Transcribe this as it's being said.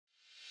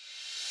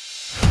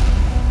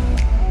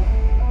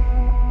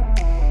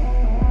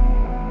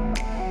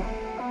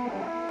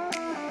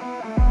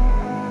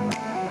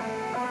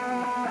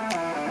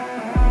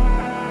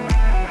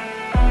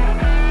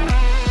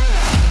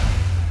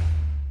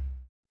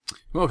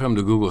Welcome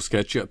to Google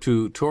SketchUp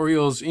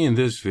Tutorials. In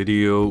this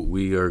video,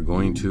 we are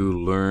going to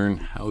learn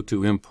how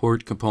to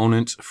import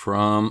components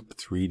from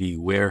 3D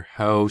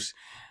Warehouse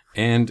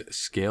and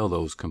scale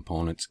those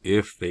components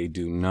if they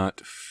do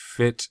not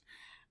fit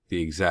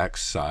the exact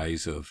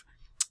size of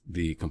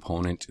the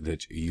component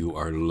that you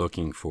are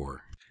looking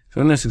for. So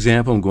in this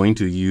example, I'm going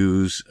to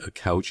use a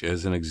couch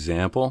as an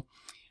example.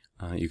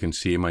 You can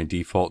see in my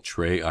default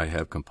tray, I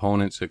have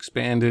components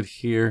expanded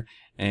here,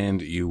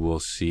 and you will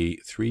see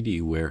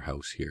 3D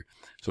Warehouse here.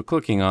 So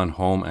clicking on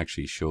Home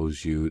actually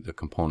shows you the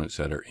components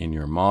that are in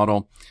your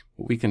model.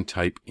 But we can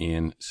type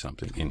in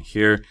something in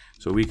here.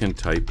 So we can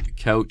type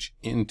couch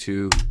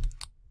into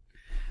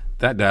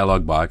that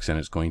dialog box, and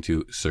it's going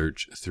to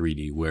search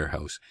 3D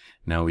Warehouse.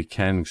 Now we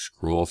can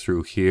scroll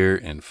through here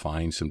and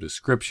find some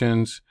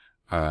descriptions,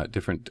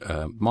 different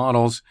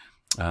models,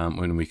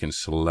 when we can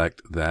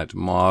select that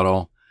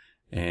model.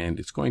 And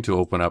it's going to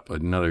open up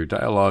another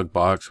dialog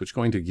box, which is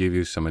going to give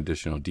you some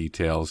additional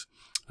details.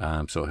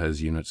 So it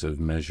has units of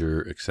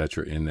measure,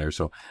 etc. in there.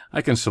 So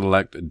I can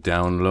select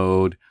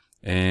download,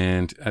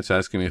 and that's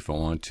asking me if I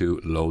want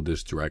to load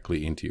this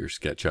directly into your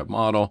SketchUp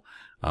model.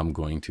 I'm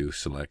going to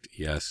select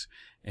yes,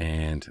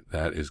 and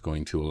that is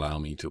going to allow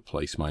me to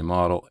place my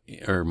model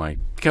or my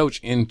couch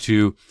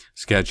into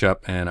SketchUp,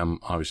 and I'm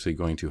obviously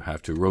going to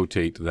have to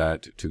rotate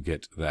that to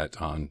get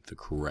that on the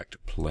correct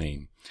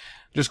plane.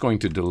 Just going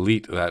to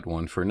delete that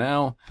one for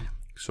now.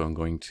 So I'm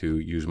going to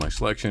use my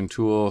selection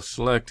tool,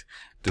 select,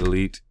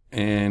 delete,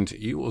 and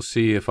you will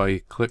see if I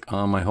click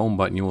on my home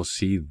button, you will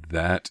see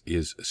that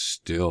is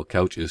still,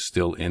 couch is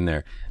still in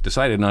there.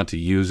 Decided not to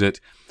use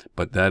it,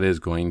 but that is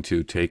going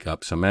to take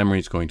up some memory.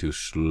 It's going to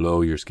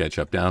slow your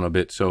SketchUp down a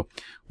bit. So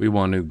we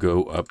want to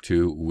go up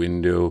to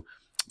Window,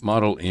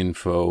 Model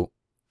Info,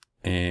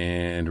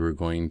 and we're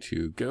going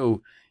to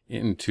go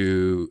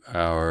into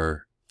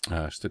our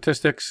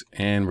statistics,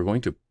 and we're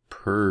going to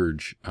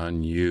purge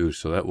unused.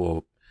 So that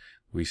will,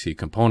 we see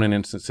component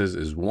instances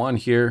is 1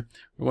 here.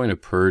 We're going to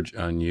purge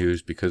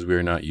unused because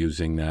we're not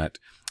using that,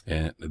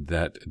 and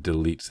that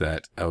deletes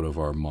that out of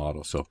our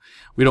model. So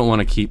we don't want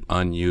to keep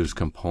unused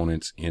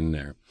components in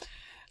there.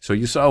 So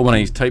you saw when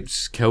I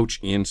typed couch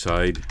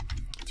inside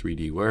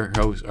 3D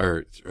Warehouse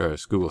or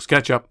Google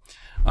SketchUp,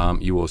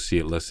 you will see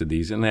it listed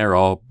these in there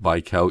all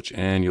by couch,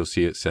 and you'll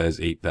see it says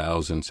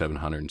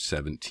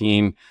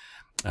 8,717.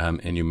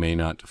 And you may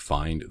not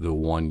find the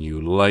one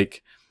you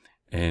like,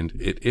 and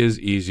it is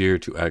easier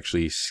to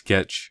actually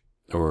sketch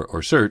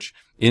or search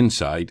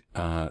inside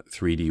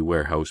 3D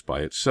Warehouse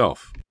by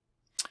itself.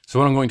 So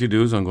what I'm going to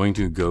do is I'm going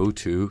to go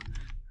to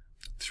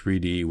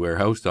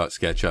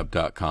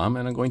 3dwarehouse.sketchup.com,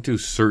 and I'm going to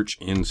search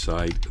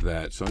inside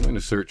that. So I'm going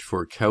to search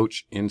for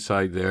couch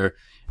inside there,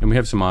 and we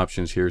have some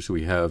options here. So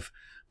we have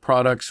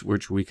products,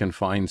 which we can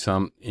find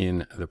some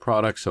in the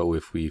product. So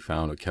if we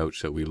found a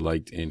couch that we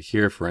liked in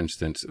here, for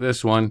instance,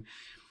 this one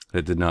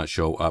that did not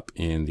show up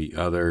in the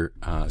other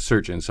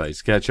search inside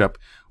SketchUp,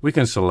 we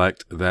can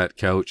select that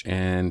couch,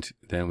 and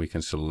then we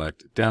can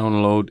select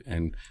download,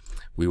 and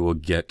we will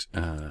get,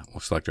 we'll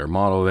select our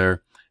model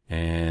there,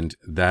 and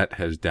that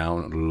has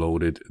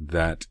downloaded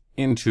that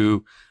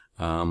into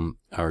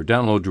our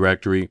download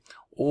directory.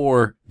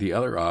 Or the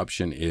other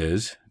option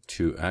is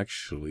to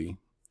actually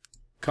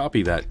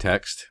copy that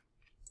text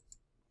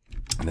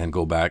and then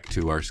go back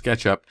to our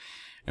SketchUp,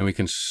 and we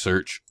can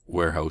search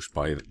warehouse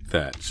by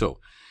that. So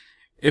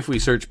if we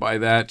search by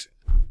that,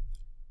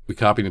 we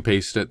copy and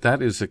paste it,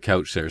 that is a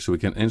couch there. So we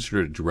can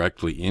insert it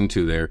directly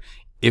into there.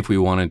 If we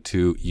wanted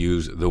to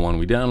use the one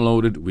we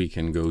downloaded, we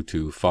can go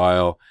to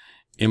File,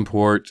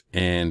 Import,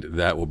 and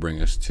that will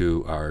bring us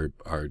to our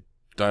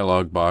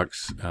dialog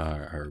box,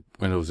 our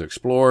Windows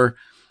Explorer,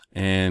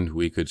 and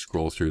we could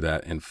scroll through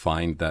that and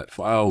find that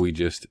file we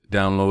just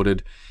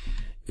downloaded.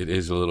 It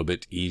is a little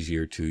bit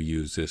easier to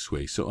use this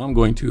way. So I'm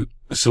going to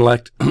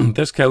select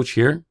this couch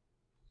here.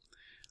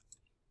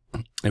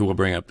 It will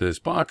bring up this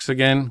box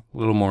again, a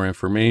little more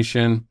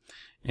information,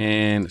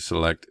 and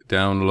select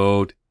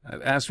download.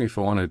 It asks me if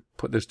I want to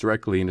put this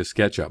directly into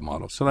SketchUp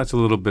model. So that's a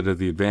little bit of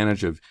the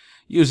advantage of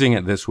using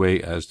it this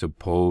way as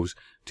opposed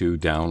to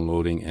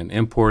downloading and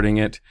importing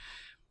it.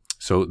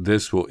 So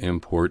this will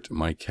import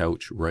my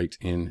couch right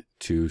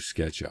into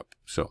SketchUp.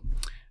 So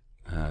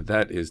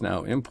that is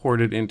now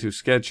imported into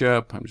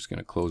SketchUp. I'm just going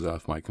to close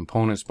off my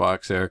components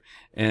box there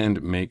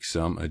and make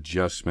some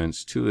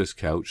adjustments to this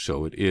couch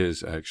so it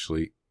is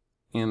actually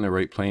in the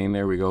right plane.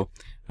 There we go.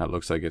 That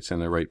looks like it's in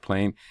the right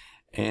plane,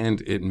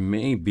 and it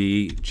may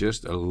be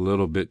just a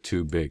little bit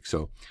too big.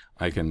 So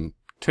I can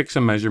take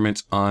some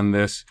measurements on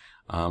this.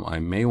 I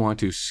may want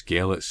to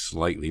scale it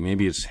slightly.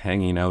 Maybe it's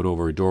hanging out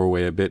over a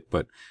doorway a bit,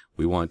 but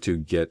we want to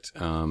get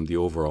the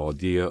overall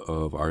idea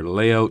of our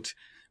layout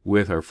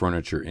with our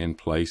furniture in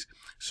place.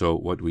 So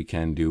what we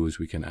can do is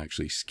we can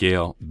actually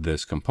scale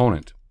this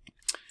component.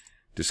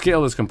 To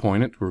scale this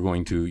component, we're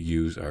going to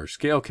use our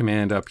scale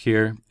command up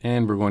here,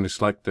 and we're going to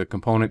select the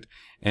component,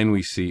 and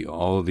we see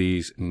all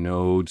these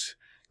nodes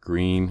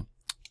green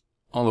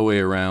all the way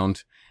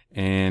around,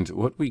 And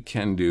what we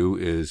can do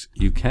is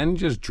you can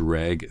just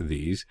drag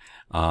these,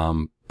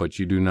 but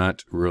you do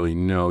not really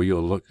know.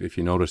 You'll look, if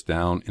you notice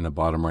down in the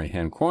bottom right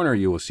hand corner,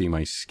 you will see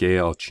my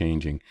scale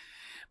changing.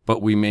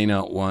 But we may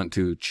not want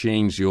to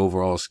change the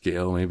overall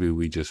scale. Maybe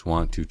we just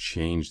want to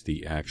change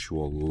the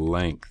actual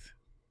length.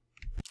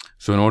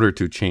 So in order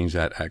to change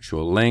that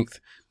actual length,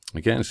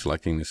 again,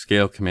 selecting the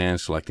scale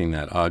command, selecting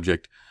that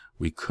object,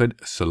 we could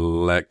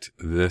select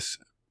this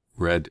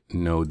red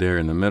node there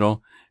in the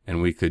middle,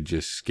 and we could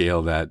just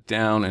scale that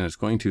down, and it's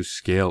going to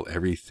scale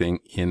everything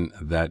in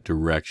that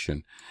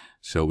direction.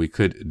 So we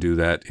could do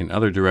that in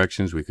other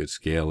directions. We could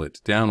scale it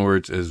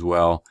downwards as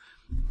well.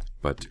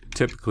 But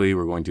typically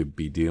we're going to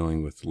be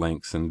dealing with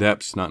lengths and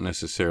depths, not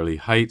necessarily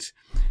heights.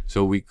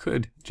 So we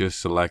could just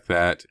select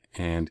that.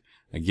 And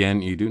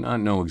again, you do not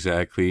know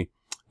exactly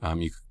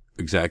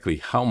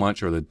how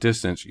much or the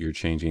distance you're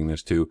changing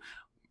this to.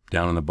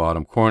 Down in the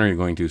bottom corner, you're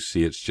going to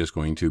see it's just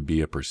going to be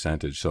a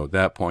percentage. So at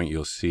that point,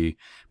 you'll see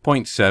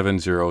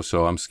 0.70.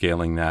 So I'm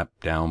scaling that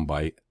down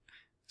by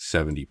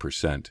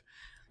 70%.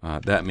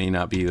 That may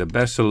not be the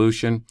best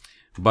solution,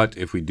 but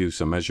if we do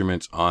some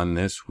measurements on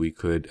this, we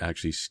could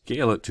actually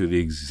scale it to the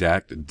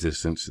exact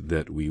distance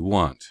that we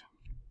want.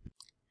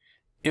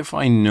 If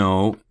I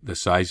know the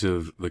size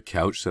of the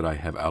couch that I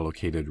have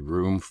allocated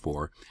room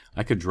for,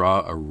 I could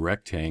draw a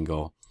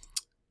rectangle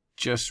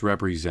just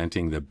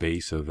representing the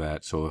base of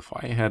that. So if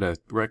I had a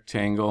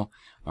rectangle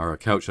or a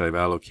couch that I've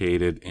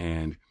allocated,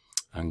 and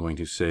I'm going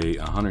to say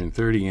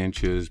 130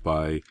 inches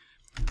by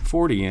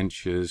 40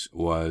 inches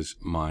was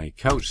my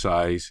couch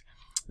size,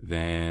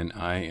 then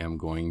I am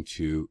going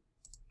to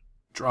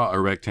draw a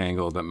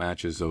rectangle that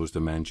matches those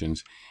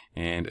dimensions.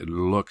 And it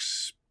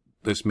looks,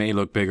 this may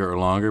look bigger or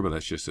longer, but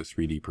that's just a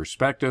 3D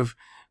perspective.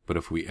 But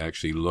if we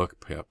actually look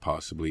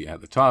possibly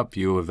at the top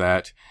view of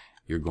that,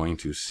 you're going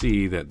to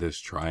see that this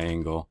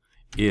triangle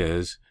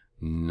is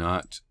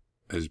not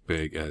as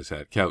big as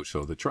that couch.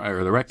 So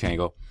the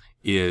rectangle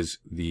is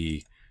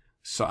the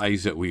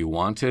size that we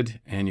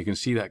wanted, and you can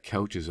see that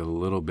couch is a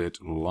little bit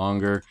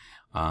longer.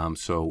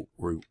 So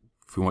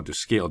if we want to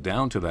scale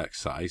down to that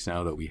size,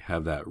 now that we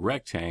have that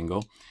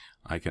rectangle,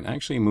 I can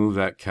actually move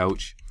that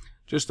couch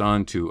just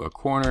onto a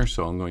corner.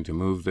 So I'm going to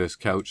move this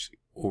couch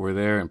over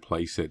there and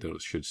place it.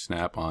 It should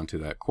snap onto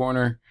that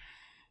corner,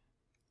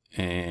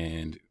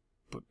 and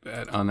put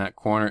that on that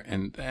corner,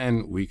 and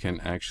then we can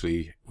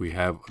actually, we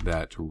have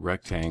that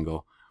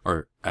rectangle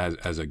or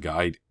as a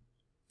guide.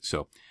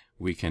 So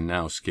we can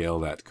now scale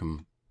that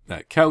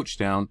couch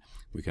down.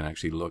 We can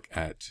actually look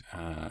at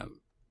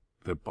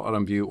the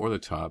bottom view or the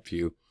top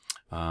view.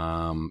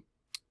 We're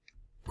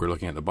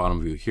looking at the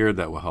bottom view here.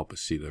 That will help us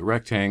see the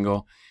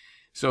rectangle.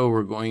 So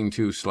we're going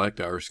to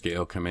select our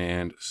scale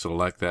command,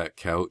 select that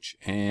couch,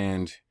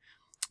 and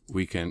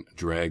we can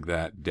drag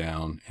that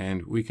down,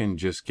 and we can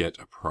just get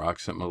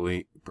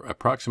approximately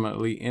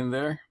in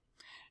there,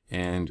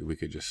 and we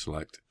could just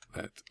select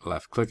that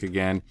left click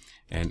again,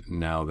 and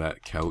now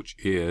that couch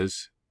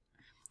is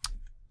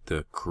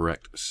the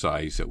correct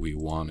size that we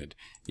wanted.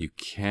 You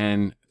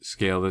can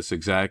scale this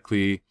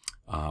exactly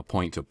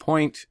point to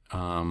point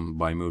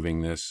by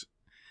moving this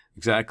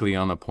exactly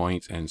on the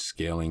point and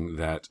scaling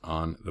that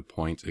on the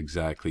point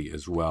exactly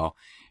as well.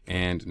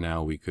 And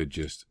now we could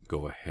just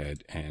go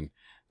ahead and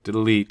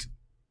delete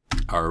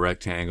our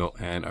rectangle,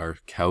 and our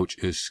couch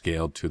is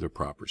scaled to the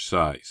proper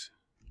size.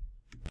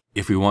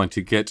 If we want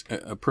to get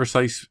a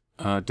precise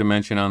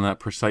dimension on that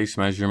precise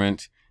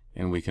measurement,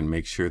 and we can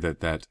make sure that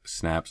that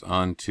snaps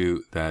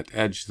onto that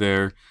edge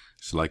there,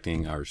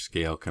 selecting our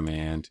scale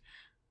command,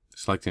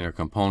 selecting our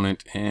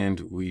component,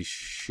 and we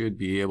should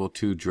be able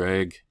to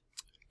drag.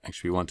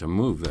 Actually, we want to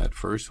move that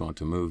first. We want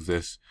to move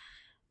this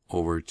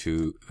over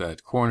to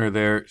that corner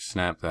there,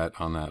 snap that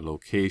on that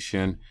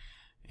location.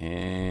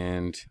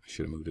 And I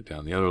should have moved it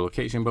down the other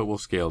location, but we'll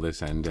scale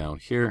this end down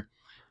here.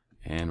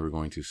 And we're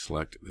going to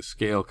select the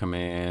scale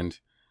command.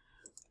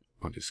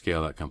 We're going to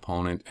scale that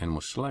component, and we'll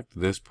select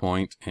this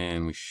point,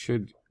 and we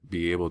should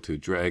be able to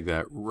drag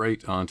that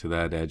right onto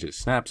that edge. It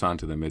snaps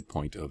onto the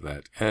midpoint of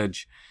that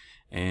edge.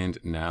 And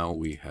now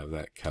we have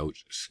that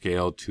couch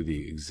scaled to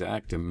the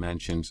exact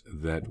dimensions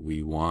that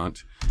we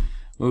want.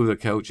 Move the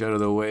couch out of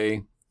the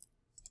way.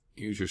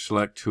 Use your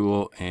select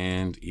tool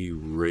and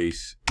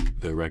erase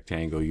the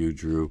rectangle you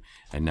drew,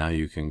 and now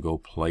you can go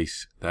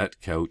place that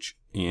couch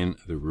in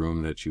the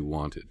room that you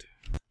wanted.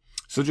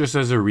 So just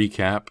as a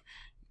recap,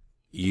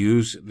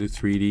 use the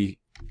 3D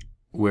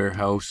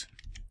warehouse.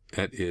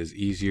 That is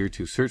easier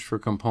to search for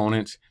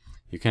components.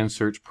 You can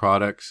search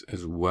products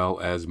as well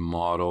as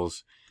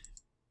models,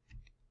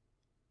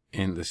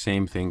 and the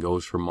same thing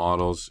goes for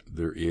models.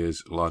 There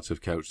is lots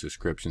of couch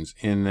descriptions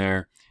in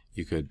there.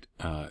 You could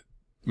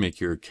make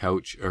your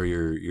couch or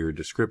your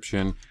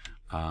description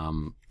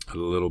a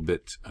little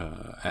bit,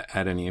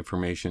 add any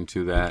information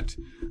to that.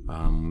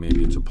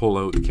 Maybe it's a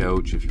pull-out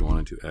couch. If you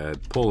wanted to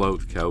add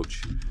pull-out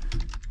couch,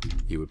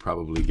 you would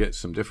probably get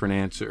some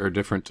different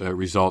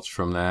results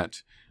from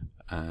that.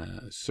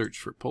 Search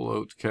for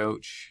pull-out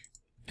couch,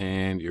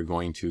 and you're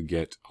going to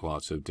get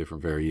lots of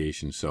different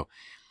variations. So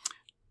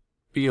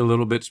be a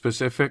little bit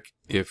specific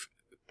if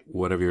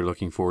whatever you're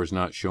looking for is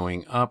not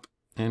showing up.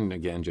 And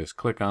again, just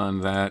click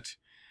on that,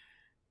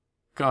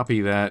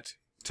 copy that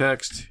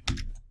text,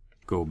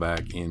 go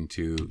back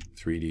into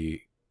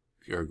 3D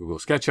or Google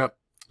SketchUp,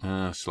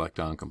 select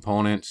on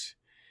components,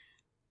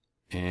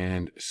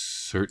 and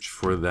search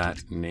for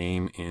that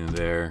name in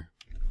there,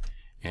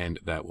 and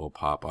that will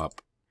pop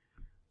up.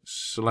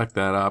 Select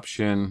that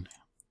option,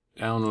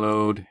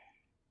 download,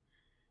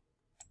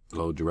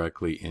 load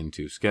directly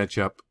into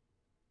SketchUp,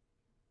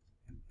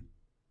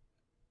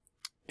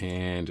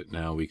 and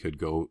now we could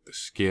go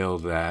scale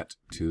that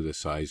to the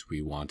size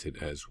we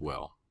wanted as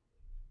well.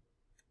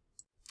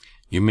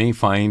 You may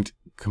find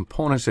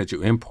components that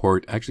you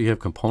import actually have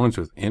components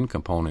within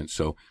components.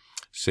 So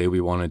say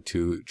we wanted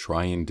to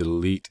try and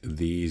delete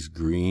these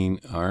green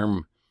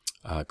arm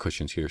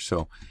cushions here.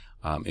 So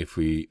if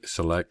we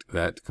select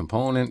that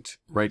component,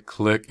 right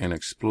click and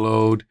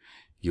explode,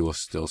 you will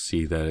still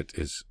see that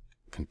it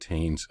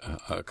contains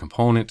a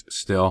component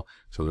still.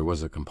 So there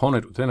was a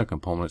component within a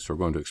component. So we're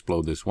going to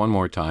explode this one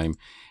more time.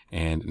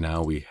 And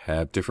now we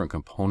have different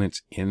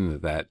components in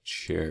that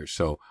chair.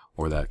 So,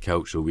 or that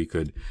couch. So we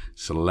could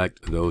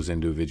select those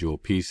individual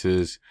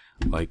pieces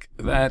like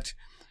that.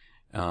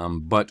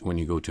 But when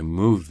you go to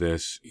move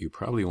this, you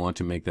probably want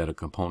to make that a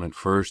component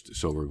first.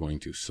 So we're going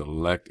to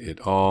select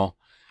it all.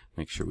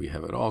 Make sure we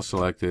have it all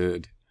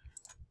selected.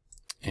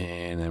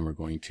 And then we're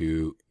going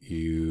to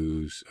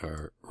use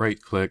our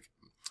right click,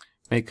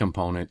 make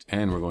component,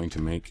 and we're going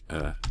to make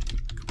a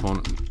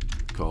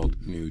component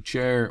called new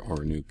chair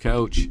or new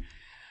couch.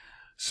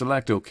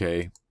 Select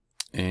OK,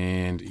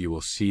 and you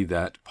will see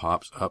that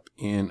pops up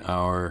in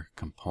our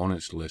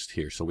components list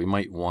here. So we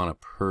might want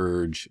to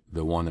purge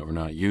the one that we're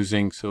not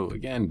using. So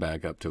again,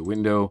 back up to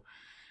Window,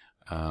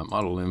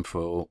 Model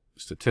Info,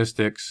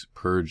 Statistics,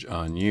 Purge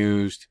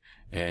Unused,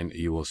 and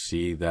you will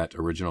see that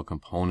original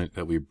component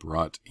that we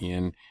brought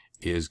in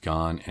is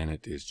gone, and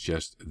it is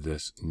just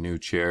this new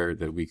chair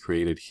that we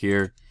created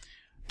here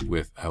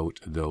without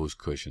those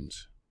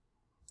cushions.